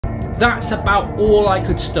That's about all I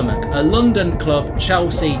could stomach. A London club,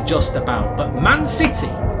 Chelsea, just about. But Man City,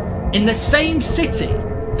 in the same city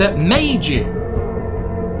that made you,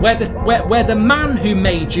 where the man who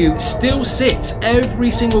made you still sits every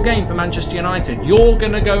single game for Manchester United, you're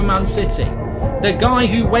going to go Man City. The guy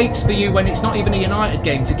who waits for you when it's not even a United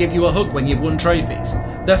game to give you a hug when you've won trophies.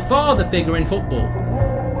 The father figure in football.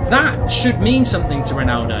 That should mean something to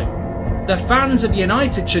Ronaldo. The fans of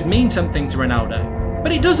United should mean something to Ronaldo.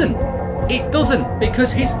 But it doesn't. It doesn't,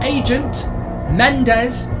 because his agent,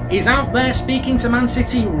 Mendes, is out there speaking to Man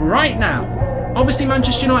City right now. Obviously,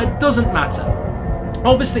 Manchester United doesn't matter.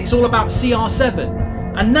 Obviously, it's all about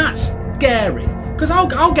CR7. And that's scary. Because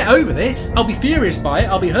I'll get over this. I'll be furious by it.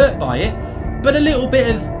 I'll be hurt by it. But a little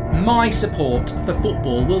bit of my support for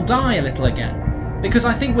football will die a little again. Because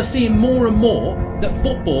I think we're seeing more and more that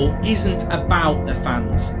football isn't about the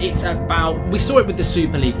fans. It's about, we saw it with the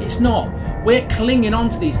Super League. It's not. We're clinging on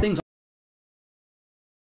to these things.